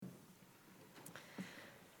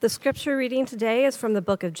The scripture reading today is from the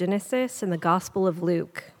book of Genesis and the Gospel of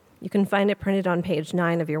Luke. You can find it printed on page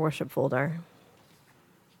 9 of your worship folder.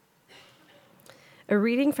 A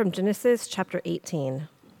reading from Genesis chapter 18.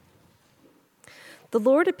 The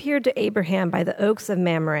Lord appeared to Abraham by the oaks of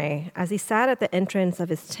Mamre as he sat at the entrance of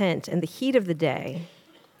his tent in the heat of the day.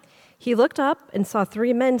 He looked up and saw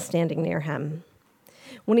 3 men standing near him.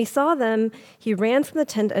 When he saw them, he ran from the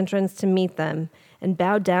tent entrance to meet them and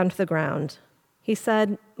bowed down to the ground. He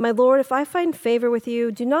said, "My Lord, if I find favor with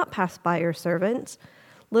you, do not pass by your servant.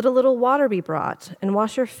 Let a little water be brought, and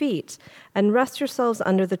wash your feet, and rest yourselves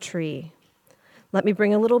under the tree. Let me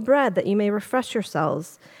bring a little bread that you may refresh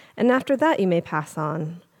yourselves, and after that you may pass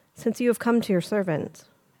on, since you have come to your servant."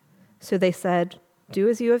 So they said, "Do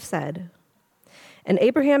as you have said." And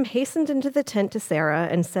Abraham hastened into the tent to Sarah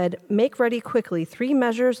and said, "Make ready quickly 3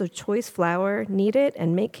 measures of choice flour, knead it,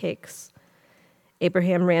 and make cakes."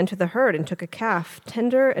 Abraham ran to the herd and took a calf,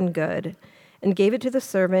 tender and good, and gave it to the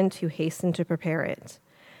servant who hastened to prepare it.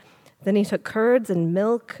 Then he took curds and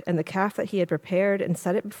milk and the calf that he had prepared and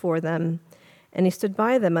set it before them, and he stood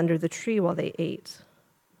by them under the tree while they ate.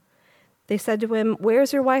 They said to him, "Where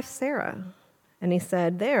is your wife Sarah?" And he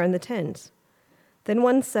said, "There in the tent." Then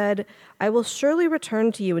one said, "I will surely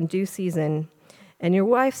return to you in due season, and your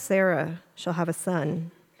wife Sarah shall have a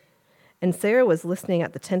son." And Sarah was listening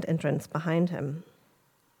at the tent entrance behind him.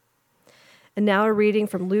 And now a reading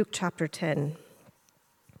from Luke chapter 10.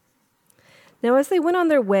 Now as they went on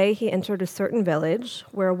their way, he entered a certain village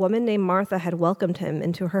where a woman named Martha had welcomed him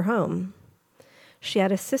into her home. She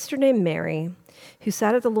had a sister named Mary, who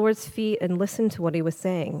sat at the Lord's feet and listened to what he was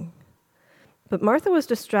saying. But Martha was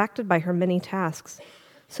distracted by her many tasks.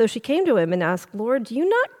 So she came to him and asked, "Lord, do you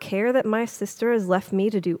not care that my sister has left me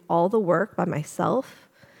to do all the work by myself?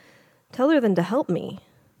 Tell her then to help me."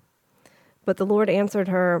 But the Lord answered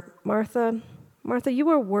her, "Martha, Martha, you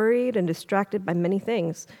are worried and distracted by many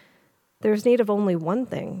things. There is need of only one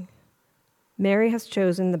thing. Mary has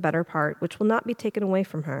chosen the better part, which will not be taken away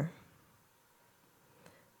from her."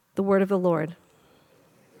 The word of the Lord.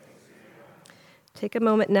 Take a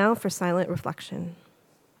moment now for silent reflection.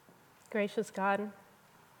 Gracious God,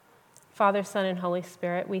 Father, Son, and Holy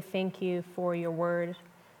Spirit, we thank you for your word.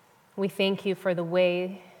 We thank you for the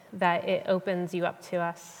way that it opens you up to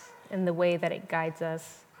us and the way that it guides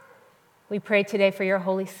us. We pray today for your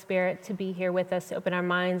Holy Spirit to be here with us, to open our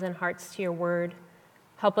minds and hearts to your word.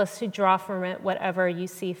 Help us to draw from it whatever you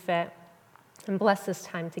see fit, and bless this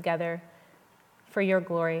time together for your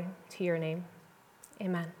glory, to your name.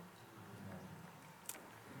 Amen.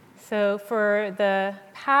 So for the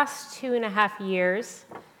past 2.5 years,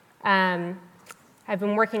 I've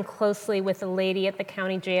been working closely with a lady at the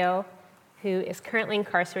county jail who is currently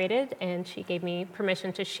incarcerated, and she gave me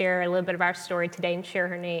permission to share a little bit of our story today and share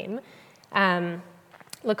her name.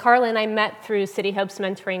 LaCarla and I met through City Hope's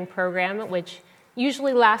mentoring program, which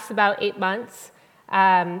usually lasts about 8 months.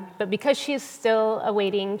 But because she is still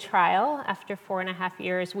awaiting trial after 4.5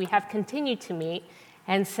 years, we have continued to meet.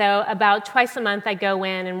 And so about twice a month I go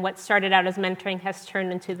in, and what started out as mentoring has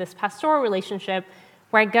turned into this pastoral relationship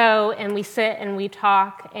where I go and we sit and we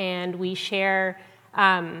talk and we share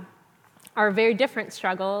our very different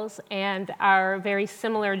struggles and our very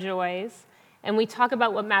similar joys. And we talk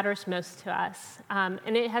about what matters most to us.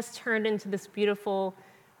 And it has turned into this beautiful,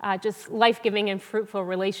 just life-giving and fruitful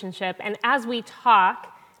relationship. And as we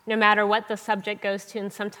talk, no matter what the subject goes to,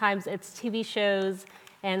 and sometimes it's TV shows,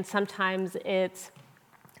 and sometimes it's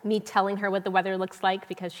me telling her what the weather looks like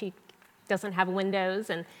because she doesn't have windows.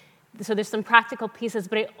 And so there's some practical pieces,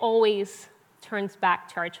 but it always turns back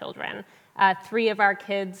to our children. 3 of our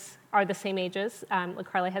kids are the same ages.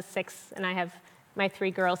 LaCarla has 6, and I have my 3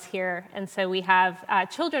 girls here. And so we have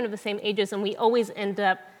children of the same ages, and we always end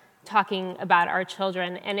up talking about our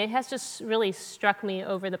children. And it has just really struck me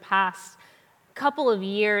over the past couple of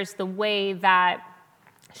years the way that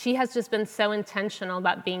she has just been so intentional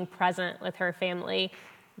about being present with her family.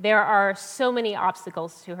 There are so many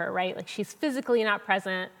obstacles to her, right? Like, she's physically not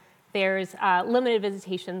present. There's limited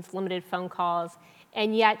visitations, limited phone calls,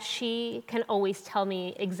 and yet she can always tell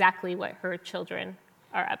me exactly what her children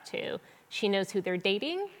are up to. She knows who they're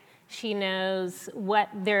dating. She knows what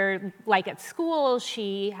they're like at school.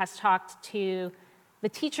 She has talked to the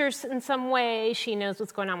teachers in some way. She knows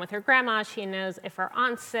what's going on with her grandma. She knows if her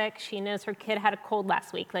aunt's sick. She knows her kid had a cold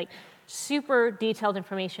last week. Like, super detailed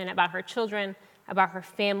information about her children, about her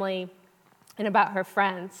family, and about her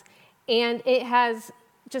friends. And it has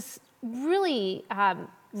just really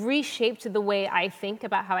reshaped the way I think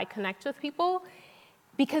about how I connect with people,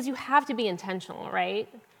 because you have to be intentional, right?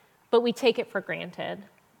 But we take it for granted.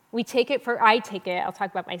 I take it, I'll talk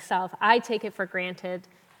about myself, I take it for granted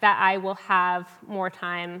that I will have more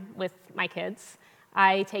time with my kids.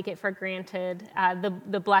 I take it for granted,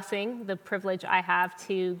 the blessing, the privilege I have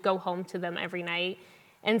to go home to them every night.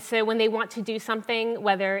 And so when they want to do something,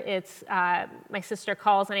 whether it's my sister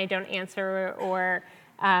calls and I don't answer, or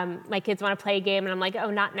my kids want to play a game and I'm like,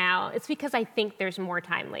 oh, not now, it's because I think there's more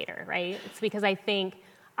time later, right? It's because I think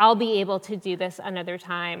I'll be able to do this another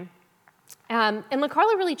time. And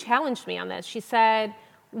LaCarla really challenged me on this. She said,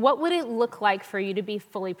 what would it look like for you to be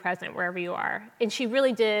fully present wherever you are? And she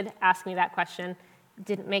really did ask me that question.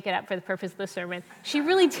 Didn't make it up for the purpose of the sermon. She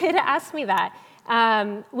really did ask me that.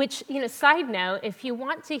 Which, side note, if you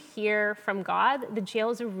want to hear from God, the jail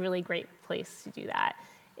is a really great place to do that.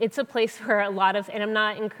 It's a place where and I'm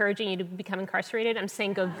not encouraging you to become incarcerated, I'm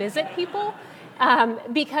saying go visit people,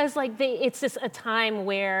 because it's just a time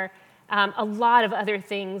where a lot of other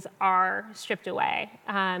things are stripped away.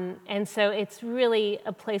 And so it's really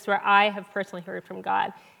a place where I have personally heard from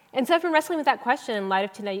God. And so I've been wrestling with that question in light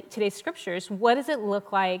of today's scriptures. What does it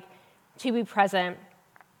look like to be present?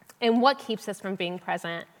 And what keeps us from being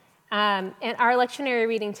present? And our lectionary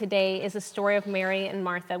reading today is the story of Mary and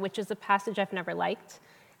Martha, which is a passage I've never liked.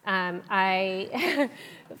 I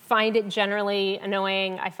find it generally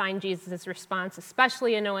annoying. I find Jesus' response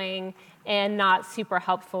especially annoying and not super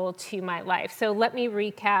helpful to my life. So let me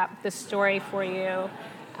recap the story for you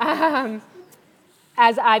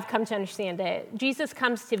as I've come to understand it. Jesus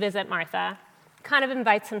comes to visit Martha, kind of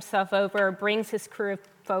invites himself over, brings his crew of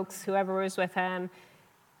folks, whoever was with him,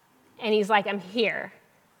 and he's like, I'm here.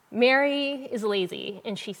 Mary is lazy,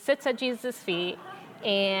 and she sits at Jesus' feet,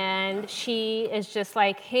 and she is just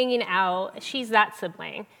hanging out. She's that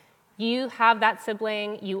sibling. You have that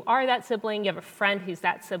sibling. You are that sibling. You have a friend who's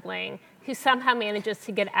that sibling who somehow manages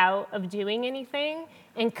to get out of doing anything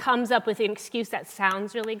and comes up with an excuse that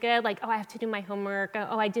sounds really good, like, oh, I have to do my homework.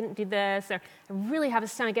 Oh, I didn't do this. Or I really have a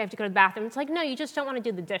stomach. I have to go to the bathroom. It's like, no, you just don't want to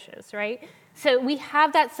do the dishes, right? So we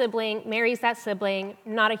have that sibling. Mary's that sibling.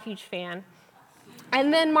 Not a huge fan.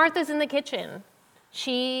 And then Martha's in the kitchen.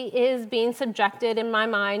 She is being subjected, in my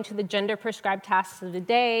mind, to the gender-prescribed tasks of the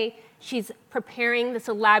day. She's preparing this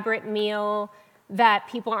elaborate meal that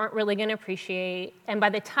people aren't really going to appreciate. And by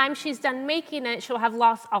the time she's done making it, she'll have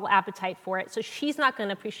lost all appetite for it. So she's not going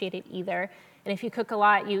to appreciate it either. And if you cook a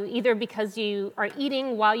lot, you either because you are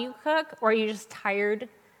eating while you cook or you're just tired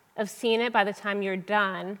of seeing it by the time you're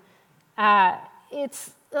done,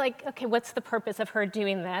 it's like, okay, what's the purpose of her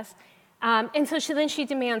doing this? And so she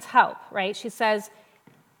demands help, right? She says,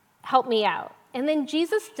 help me out. And then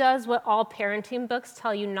Jesus does what all parenting books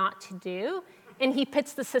tell you not to do, and he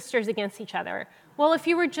pits the sisters against each other. Well, if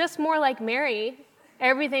you were just more like Mary,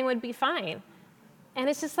 everything would be fine. And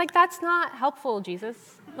it's just that's not helpful,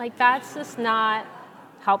 Jesus. That's just not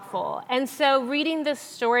helpful. And so reading this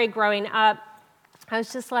story growing up, I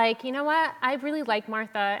was just you know what? I really like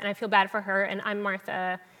Martha, and I feel bad for her, and I'm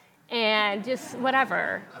Martha, and just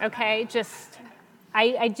whatever, okay? Just,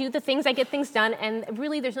 I do the things, I get things done, and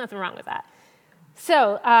really there's nothing wrong with that.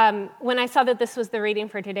 So when I saw that this was the reading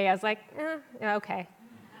for today, I was like, okay.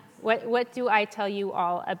 What do I tell you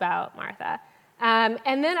all about Martha?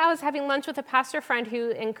 And then I was having lunch with a pastor friend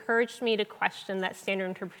who encouraged me to question that standard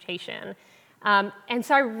interpretation. And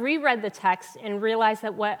so I reread the text and realized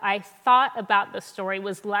that what I thought about the story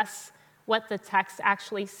was less what the text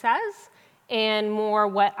actually says and more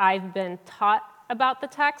what I've been taught about the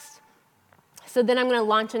text. So then I'm going to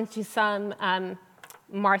launch into some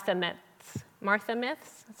Martha myths. Martha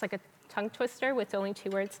myths, it's like a tongue twister with only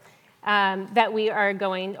 2 words, that I'm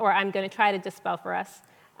going to try to dispel for us.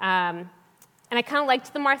 And I kind of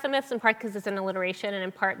liked the Martha myths in part because it's an alliteration and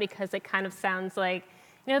in part because it kind of sounds like,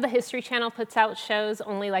 the History Channel puts out shows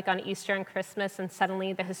only on Easter and Christmas, and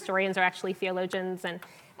suddenly the historians are actually theologians, and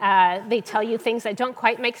they tell you things that don't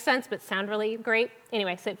quite make sense but sound really great.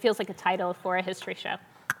 Anyway, so it feels like a title for a history show.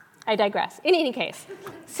 I digress. In any case,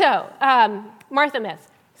 so Martha myths.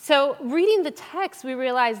 So reading the text, we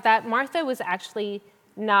realize that Martha was actually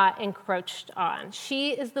not encroached on.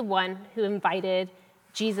 She is the one who invited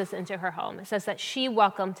Jesus into her home. It says that she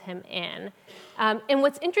welcomed him in. And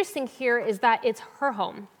what's interesting here is that it's her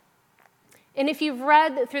home. And if you've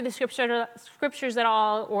read through the scriptures at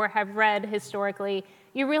all or have read historically,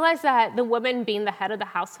 you realize that the woman being the head of the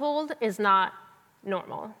household is not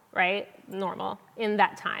normal, right? Normal in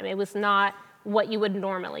that time. It was not what you would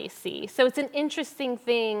normally see. So it's an interesting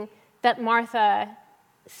thing that Martha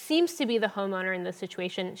seems to be the homeowner in this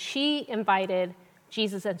situation. She invited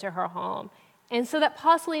Jesus into her home. And so that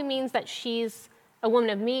possibly means that she's a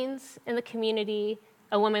woman of means in the community,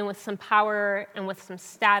 a woman with some power and with some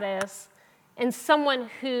status, and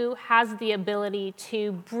someone who has the ability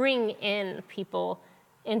to bring in people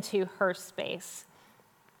into her space.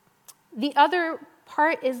 The other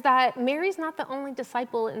part is that Mary's not the only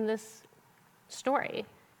disciple in this story.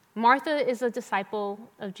 Martha is a disciple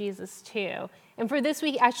of Jesus too. And for this,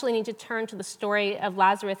 we actually need to turn to the story of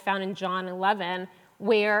Lazarus found in John 11,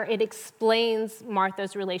 where it explains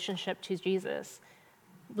Martha's relationship to Jesus.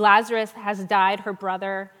 Lazarus has died, her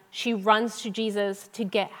brother. She runs to Jesus to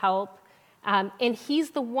get help. And he's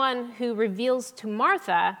the one who reveals to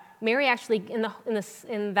Martha. Mary actually,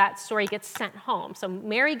 in that story, gets sent home. So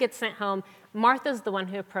Mary gets sent home. Martha's the one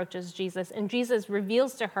who approaches Jesus. And Jesus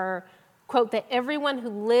reveals to her, quote, that everyone who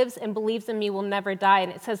lives and believes in me will never die.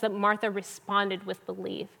 And it says that Martha responded with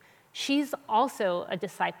belief. She's also a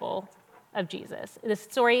disciple of Jesus. This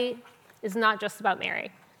story is not just about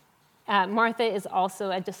Mary. Martha is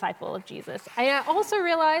also a disciple of Jesus. I also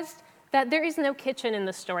realized that there is no kitchen in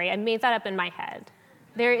the story. I made that up in my head.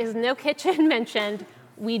 There is no kitchen mentioned.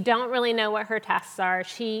 We don't really know what her tasks are.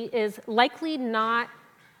 She is likely not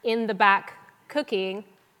in the back cooking,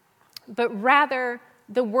 but rather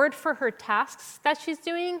the word for her tasks that she's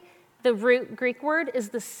doing, the root Greek word, is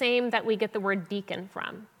the same that we get the word deacon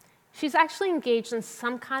from. She's actually engaged in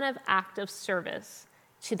some kind of act of service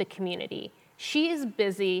to the community. She is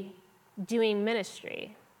busy doing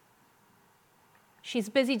ministry. She's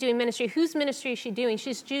busy doing ministry. Whose ministry is she doing?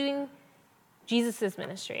 She's doing Jesus'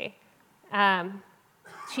 ministry.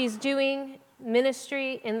 She's doing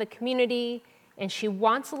ministry in the community, and she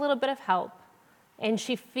wants a little bit of help, and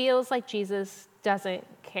she feels like Jesus doesn't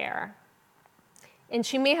care. And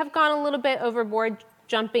she may have gone a little bit overboard,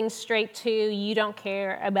 jumping straight to, you don't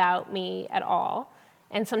care about me at all.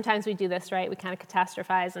 And sometimes we do this, right? We kind of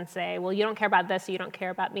catastrophize and say, well, you don't care about this, so you don't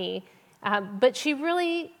care about me. But she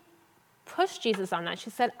really pushed Jesus on that. She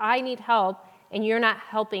said, I need help, and you're not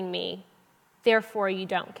helping me. Therefore, you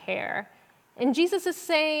don't care. And Jesus is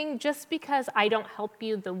saying, just because I don't help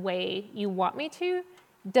you the way you want me to,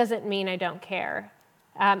 doesn't mean I don't care.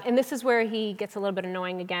 And this is where he gets a little bit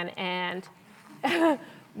annoying again and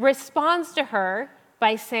responds to her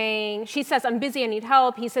by saying, she says, I'm busy, I need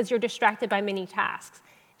help. He says, you're distracted by many tasks.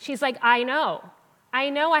 She's like, I know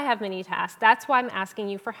I have many tasks. That's why I'm asking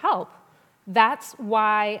you for help. That's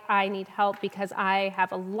why I need help, because I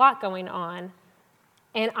have a lot going on,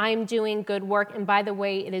 and I'm doing good work. And by the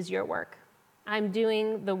way, it is your work. I'm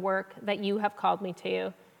doing the work that you have called me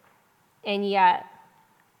to, and yet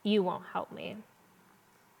you won't help me.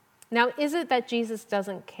 Now, is it that Jesus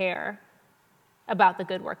doesn't care about the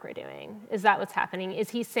good work we're doing? Is that what's happening? Is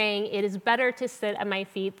he saying it is better to sit at my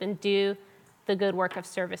feet than do the good work of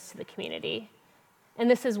service to the community? And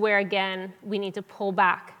this is where, again, we need to pull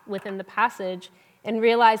back within the passage and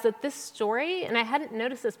realize that this story, and I hadn't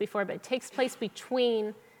noticed this before, but it takes place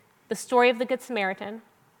between the story of the Good Samaritan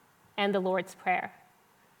and the Lord's Prayer.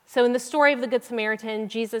 So in the story of the Good Samaritan,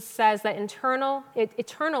 Jesus says that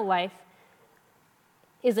eternal life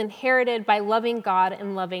is inherited by loving God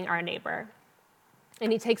and loving our neighbor.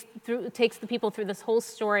 And he takes the people through this whole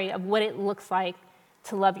story of what it looks like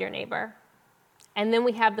to love your neighbor. And then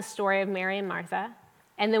we have the story of Mary and Martha.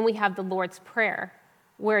 And then we have the Lord's Prayer,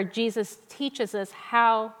 where Jesus teaches us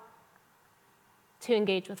how to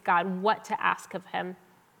engage with God, what to ask of him,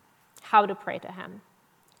 how to pray to him.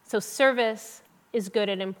 So service is good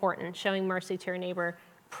and important, showing mercy to your neighbor.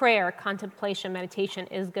 Prayer, contemplation, meditation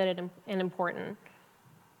is good and important.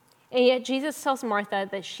 And yet Jesus tells Martha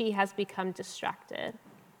that she has become distracted.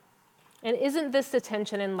 And isn't this the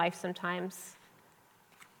tension in life sometimes?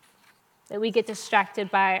 That we get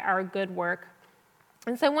distracted by our good work.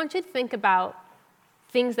 And so I want you to think about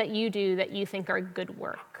things that you do that you think are good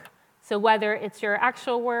work. So whether it's your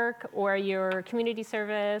actual work or your community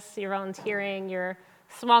service, your volunteering, your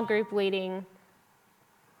small group leading,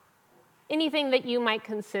 anything that you might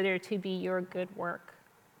consider to be your good work.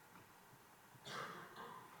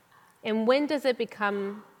 And when does it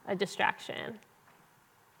become a distraction?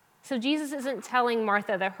 So Jesus isn't telling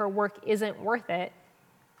Martha that her work isn't worth it.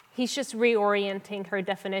 He's just reorienting her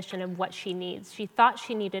definition of what she needs. She thought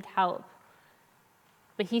she needed help,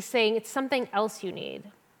 but he's saying it's something else you need.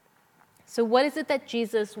 So what is it that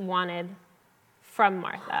Jesus wanted from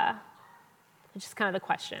Martha? Which is kind of the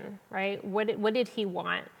question, right? What did he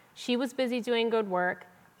want? She was busy doing good work.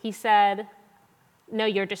 He said, no,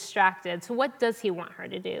 you're distracted. So what does he want her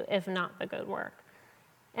to do, if not the good work?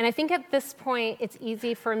 And I think at this point, it's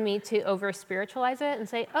easy for me to over-spiritualize it and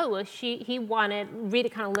say, oh, well, he wanted, read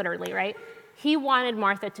it kind of literally, right? He wanted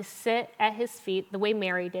Martha to sit at his feet the way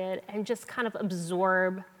Mary did and just kind of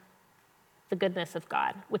absorb the goodness of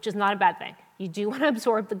God, which is not a bad thing. You do want to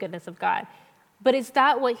absorb the goodness of God. But is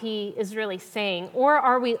that what he is really saying? Or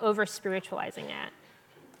are we over-spiritualizing it?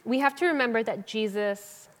 we have to remember that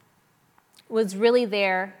Jesus was really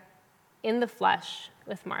there in the flesh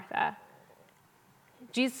with Martha.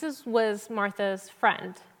 Jesus was Martha's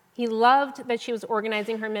friend. He loved that she was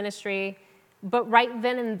organizing her ministry, but right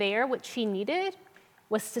then and there, what she needed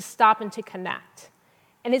was to stop and to connect.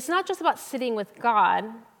 And it's not just about sitting with God,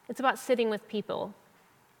 it's about sitting with people,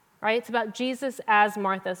 right? It's about Jesus as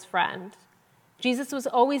Martha's friend. Jesus was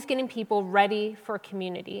always getting people ready for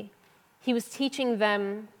community. He was teaching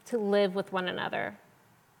them to live with one another.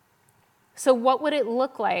 So what would it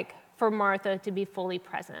look like for Martha to be fully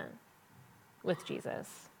present with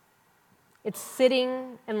Jesus? It's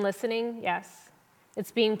sitting and listening, yes.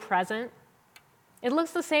 It's being present. It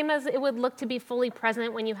looks the same as it would look to be fully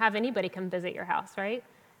present when you have anybody come visit your house, right?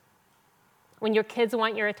 When your kids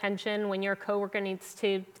want your attention, when your coworker needs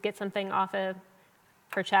to get something off of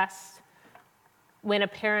her chest, when a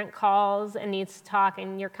parent calls and needs to talk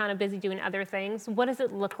and you're kind of busy doing other things, what does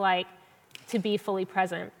it look like to be fully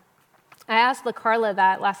present? I asked LaCarla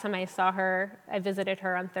that last time I saw her. I visited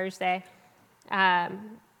her on Thursday.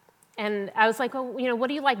 And I was like, well, what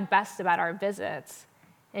do you like best about our visits?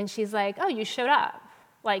 And she's like, oh, you showed up.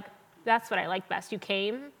 Like, that's what I like best. You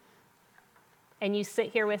came, and you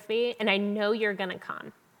sit here with me, and I know you're going to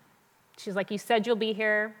come. She's like, you said you'll be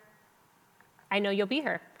here. I know you'll be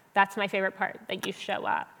here. That's my favorite part, that you show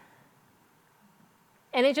up.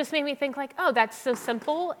 And it just made me think like, oh, that's so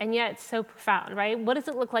simple, and yet it's so profound, right? What does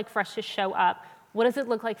it look like for us to show up? What does it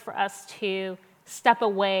look like for us to step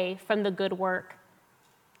away from the good work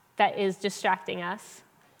that is distracting us?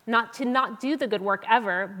 Not to not do the good work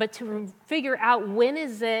ever, but to figure out when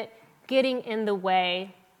is it getting in the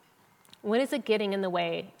way? When is it getting in the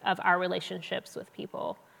way of our relationships with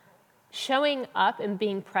people? Showing up and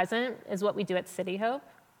being present is what we do at City Hope,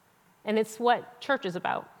 and it's what church is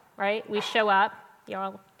about, right? We show up,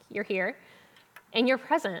 you're here, and you're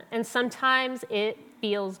present. And sometimes it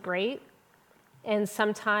feels great, and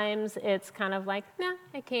sometimes it's kind of like, nah,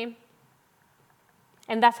 I came.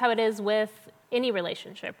 And that's how it is with any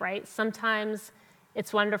relationship, right? Sometimes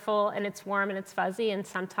it's wonderful and it's warm and it's fuzzy, and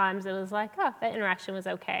sometimes it was like, oh, that interaction was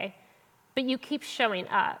okay. But you keep showing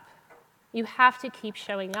up. You have to keep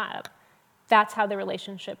showing up. That's how the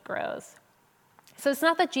relationship grows. So it's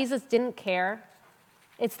not that Jesus didn't care.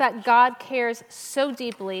 It's that God cares so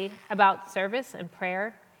deeply about service and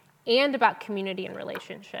prayer and about community and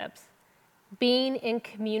relationships. Being in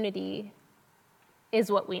community is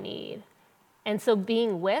what we need. And so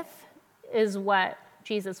being with is what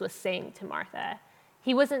Jesus was saying to Martha.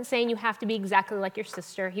 He wasn't saying you have to be exactly like your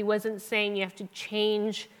sister. He wasn't saying you have to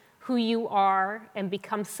change who you are and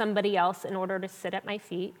become somebody else in order to sit at my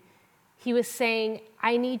feet. He was saying,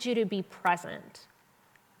 I need you to be present.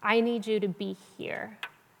 I need you to be here.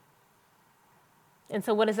 And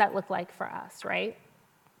so what does that look like for us, right?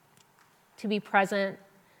 To be present,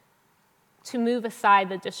 to move aside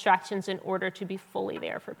the distractions in order to be fully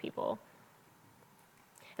there for people.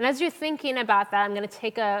 And as you're thinking about that, I'm going to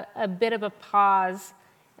take a bit of a pause,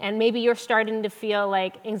 and maybe you're starting to feel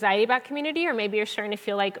like anxiety about community, or maybe you're starting to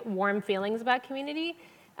feel like warm feelings about community.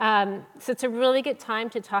 So it's a really good time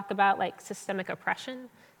to talk about like systemic oppression.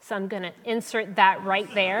 So I'm going to insert that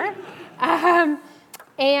right there.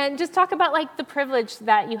 And just talk about like the privilege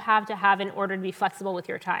that you have in order to be flexible with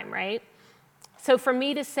your time, right? So for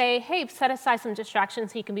me to say, hey, set aside some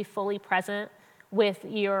distractions so you can be fully present with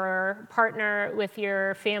your partner, with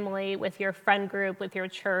your family, with your friend group, with your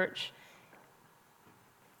church,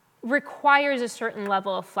 requires a certain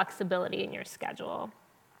level of flexibility in your schedule,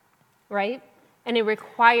 right? And it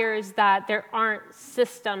requires that there aren't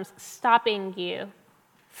systems stopping you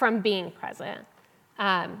from being present.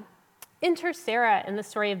 Enter Sarah in the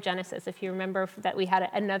story of Genesis, if you remember that we had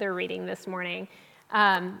another reading this morning.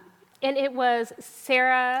 And it was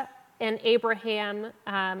Sarah and Abraham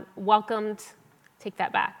welcomed. Take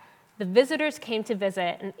that back. The visitors came to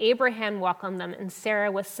visit, and Abraham welcomed them, and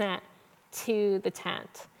Sarah was sent to the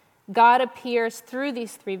tent. God appears through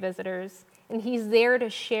these three visitors, and he's there to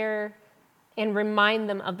share and remind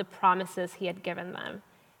them of the promises he had given them.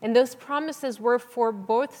 And those promises were for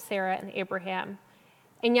both Sarah and Abraham,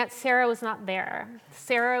 and yet Sarah was not there.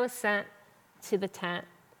 Sarah was sent to the tent.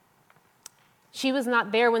 She was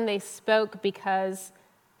not there when they spoke because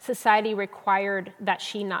society required that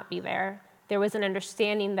she not be there. There was an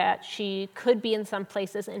understanding that she could be in some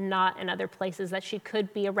places and not in other places, that she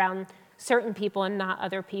could be around certain people and not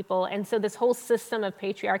other people. And so this whole system of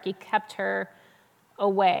patriarchy kept her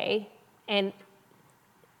away and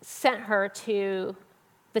sent her to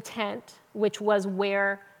the tent, which was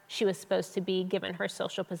where she was supposed to be given her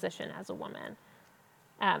social position as a woman.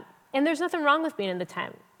 And there's nothing wrong with being in the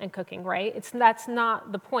tent and cooking, right? That's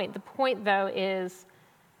not the point. The point, though, is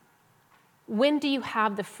when do you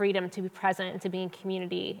have the freedom to be present and to be in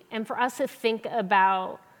community? And for us to think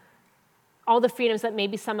about all the freedoms that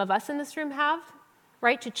maybe some of us in this room have,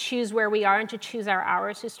 right? To choose where we are and to choose our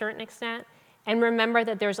hours to a certain extent. And remember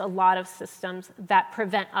that there's a lot of systems that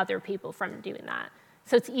prevent other people from doing that.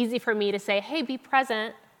 So it's easy for me to say, hey, be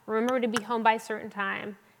present. Remember to be home by a certain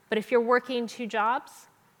time. But if you're working 2 jobs,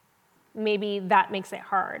 maybe that makes it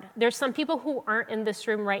hard. There's some people who aren't in this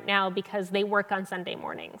room right now because they work on Sunday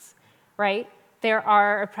mornings, right? There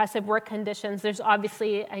are oppressive work conditions. There's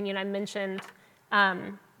obviously, and I mentioned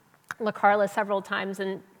LaCarla several times,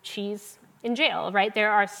 and she's in jail, right?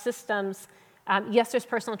 There are systems. Yes, there's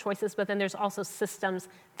personal choices, but then there's also systems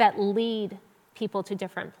that lead people to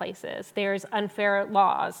different places. There's unfair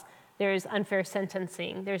laws. There's unfair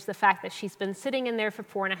sentencing. There's the fact that she's been sitting in there for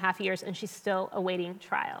 4.5 years and she's still awaiting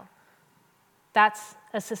trial. That's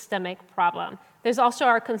a systemic problem. There's also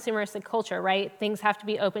our consumeristic culture, right? Things have to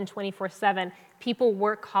be open 24/7. People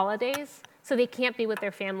work holidays, so they can't be with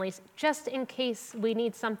their families just in case we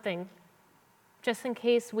need something, just in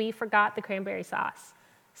case we forgot the cranberry sauce.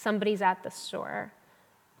 Somebody's at the store.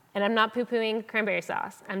 And I'm not poo-pooing cranberry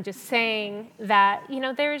sauce. I'm just saying that,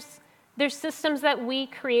 there's systems that we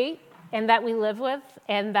create and that we live with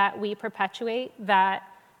and that we perpetuate that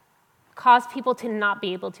cause people to not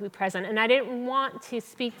be able to be present. And I didn't want to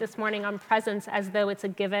speak this morning on presence as though it's a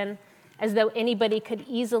given, as though anybody could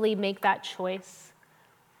easily make that choice.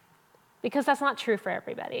 Because that's not true for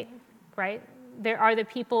everybody, right? There are the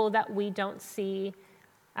people that we don't see.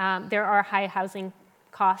 There are high housing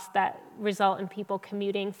costs that result in people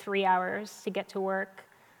commuting 3 hours to get to work.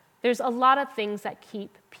 There's a lot of things that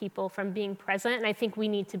keep people from being present, and I think we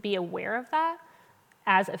need to be aware of that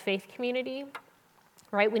as a faith community,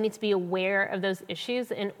 right? We need to be aware of those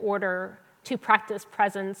issues in order to practice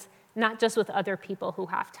presence, not just with other people who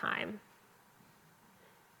have time,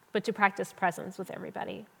 but to practice presence with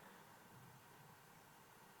everybody.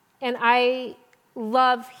 And I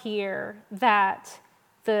love here that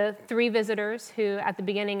the 3 visitors who at the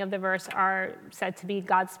beginning of the verse are said to be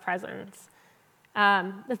God's presence.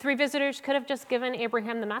 The 3 visitors could have just given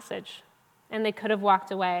Abraham the message, and they could have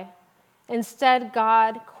walked away. Instead,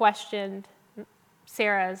 God questioned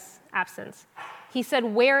Sarah's absence. He said,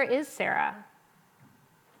 "Where is Sarah?"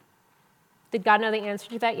 Did God know the answer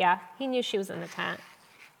to that? Yeah, he knew she was in the tent.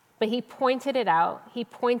 But he pointed it out. He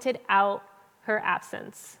pointed out her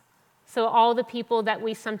absence. So all the people that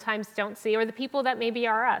we sometimes don't see, or the people that maybe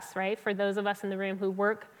are us, right? For those of us in the room who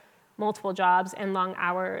work multiple jobs and long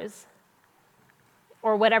hours,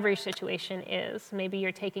 or whatever your situation is. Maybe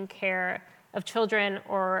you're taking care of children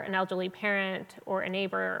or an elderly parent or a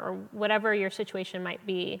neighbor or whatever your situation might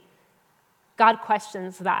be. God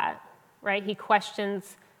questions that, right? He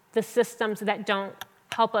questions the systems that don't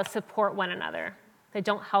help us support one another, that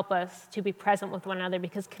don't help us to be present with one another,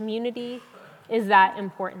 because community is that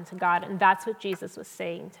important to God, and that's what Jesus was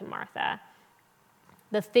saying to Martha.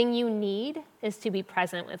 The thing you need is to be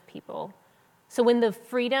present with people. So when the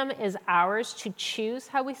freedom is ours to choose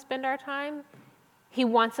how we spend our time, he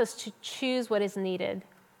wants us to choose what is needed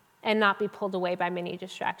and not be pulled away by many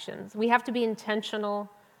distractions. We have to be intentional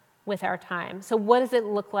with our time. So what does it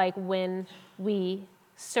look like when we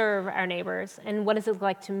serve our neighbors? And what does it look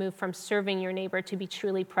like to move from serving your neighbor to be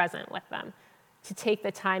truly present with them, to take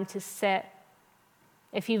the time to sit?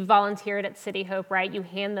 If you volunteered at City Hope, right, you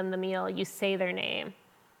hand them the meal, you say their name.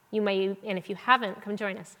 You may, and if you haven't, come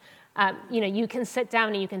join us. You can sit down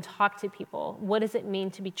and you can talk to people. What does it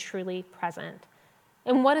mean to be truly present?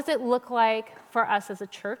 And what does it look like for us as a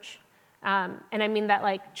church? And I mean that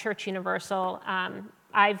like Church Universal.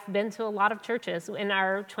 I've been to a lot of churches. In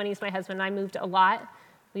our 20s, my husband and I moved a lot.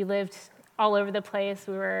 We lived all over the place.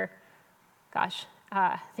 We were,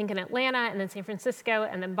 I think in Atlanta, and then San Francisco,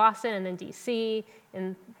 and then Boston, and then DC,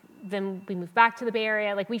 and then we moved back to the Bay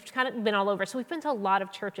Area. Like, we've kind of been all over. So we've been to a lot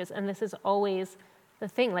of churches, and this is always the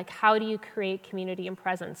thing. Like, how do you create community and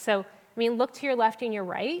presence? So, look to your left and your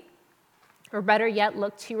right, or better yet,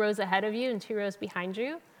 look 2 rows ahead of you and 2 rows behind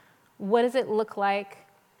you. What does it look like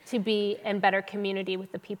to be in better community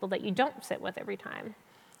with the people that you don't sit with every time?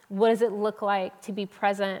 What does it look like to be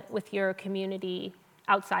present with your community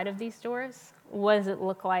outside of these doors? What does it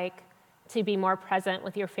look like to be more present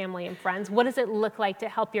with your family and friends? What does it look like to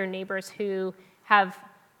help your neighbors who have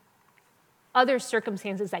other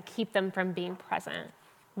circumstances that keep them from being present?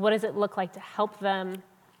 What does it look like to help them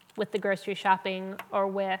with the grocery shopping, or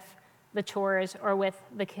with the chores, or with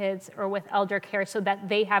the kids, or with elder care, so that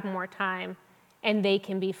they have more time and they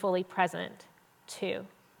can be fully present too?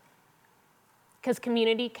 because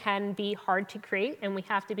community can be hard to create and we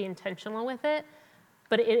have to be intentional with it,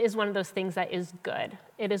 but it is one of those things that is good.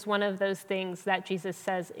 It is one of those things that Jesus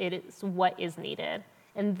says it is what is needed.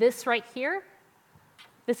 And this right here,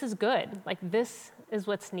 this is good. Like, this is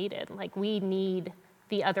what's needed. Like, we need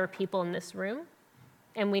the other people in this room,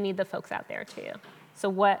 and we need the folks out there too. So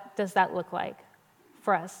what does that look like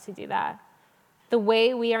for us to do that? The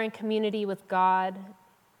way we are in community with God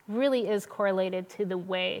really is correlated to the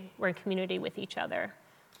way we're in community with each other.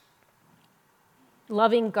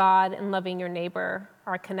 Loving God and loving your neighbor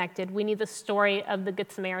are connected. We need the story of the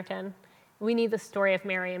Good Samaritan. We need the story of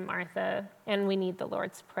Mary and Martha, and we need the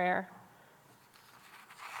Lord's Prayer.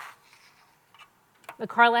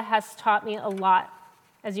 Carla has taught me a lot,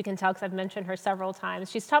 as you can tell, because I've mentioned her several times.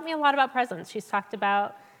 She's taught me a lot about presence. She's talked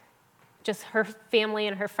about just her family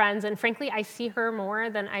and her friends, and frankly, I see her more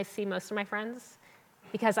than I see most of my friends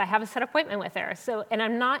because I have a set appointment with her. And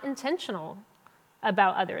I'm not intentional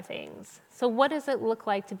about other things. So what does it look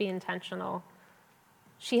like to be intentional?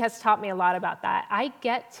 She has taught me a lot about that. I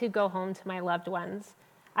get to go home to my loved ones.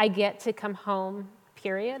 I get to come home,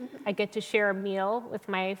 period. I get to share a meal with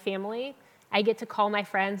my family. I get to call my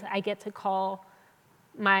friends. I get to call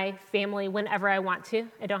my family whenever I want to.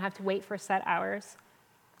 I don't have to wait for set hours.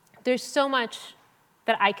 There's so much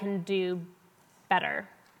that I can do better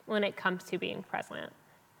when it comes to being present.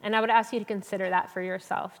 And I would ask you to consider that for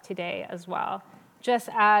yourself today as well. Just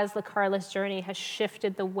as the Carla's journey has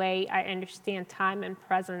shifted the way I understand time and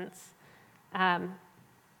presence, I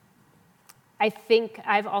think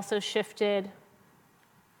I've also shifted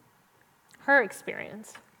her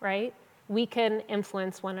experience, right? We can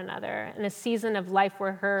influence one another. In a season of life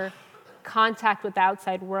where her contact with the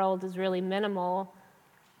outside world is really minimal,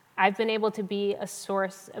 I've been able to be a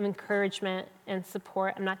source of encouragement and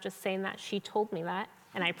support. I'm not just saying that. She told me that,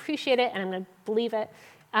 and I appreciate it, and I'm going to believe it.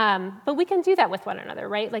 But we can do that with one another,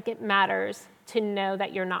 right? Like, it matters to know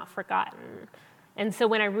that you're not forgotten. And so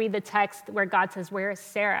when I read the text where God says, "Where is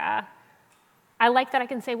Sarah?" I like that I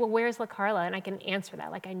can say, well, where's LaCarla? And I can answer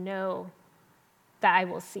that. Like, I know that I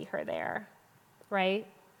will see her there, right?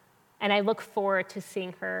 And I look forward to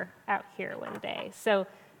seeing her out here one day. So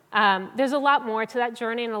there's a lot more to that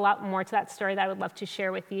journey and a lot more to that story that I would love to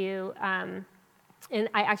share with you. And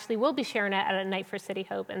I actually will be sharing it at a Night for City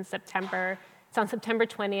Hope in September. It's on September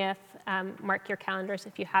 20th. Mark your calendars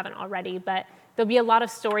if you haven't already. But there'll be a lot of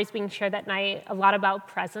stories being shared that night, a lot about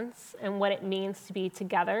presence and what it means to be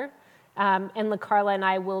together. And LaCarla and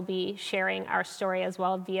I will be sharing our story as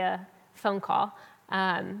well via phone call.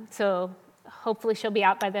 So hopefully she'll be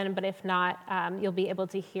out by then, but if not, you'll be able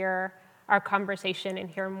to hear our conversation and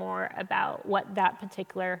hear more about what that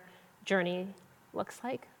particular journey looks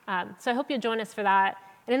like. So I hope you'll join us for that.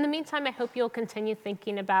 And in the meantime, I hope you'll continue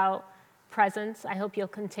thinking about presence. I hope you'll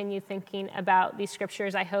continue thinking about these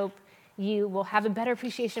scriptures. I hope you will have a better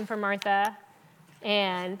appreciation for Martha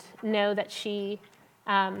and know that she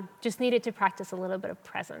just needed to practice a little bit of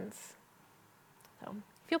presence. So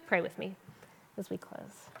if you'll pray with me as we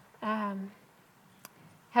close.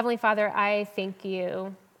 Heavenly Father, I thank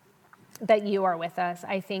you that you are with us.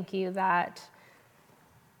 I thank you that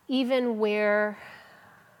even where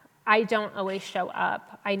I don't always show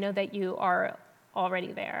up, I know that you are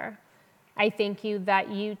already there. I thank you that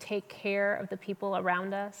you take care of the people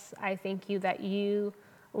around us. I thank you that you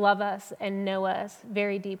love us and know us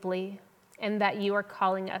very deeply, and that you are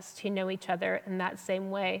calling us to know each other in that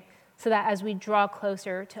same way, so that as we draw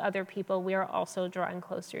closer to other people, we are also drawing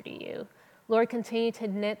closer to you. Lord, continue to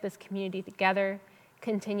knit this community together.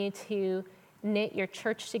 Continue to knit your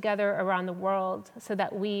church together around the world so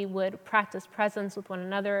that we would practice presence with one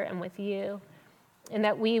another and with you, and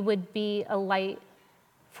that we would be a light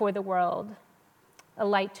for the world, a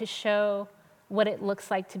light to show what it looks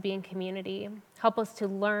like to be in community. Help us to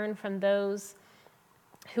learn from those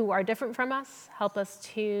who are different from us. Help us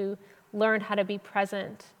to learn how to be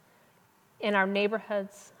present in our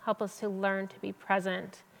neighborhoods. Help us to learn to be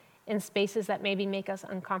present in spaces that maybe make us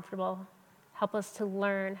uncomfortable. Help us to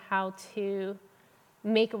learn how to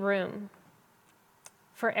make room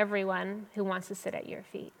for everyone who wants to sit at your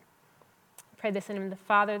feet. I pray this in the name of the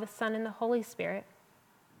Father, the Son, and the Holy Spirit.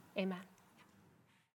 Amen.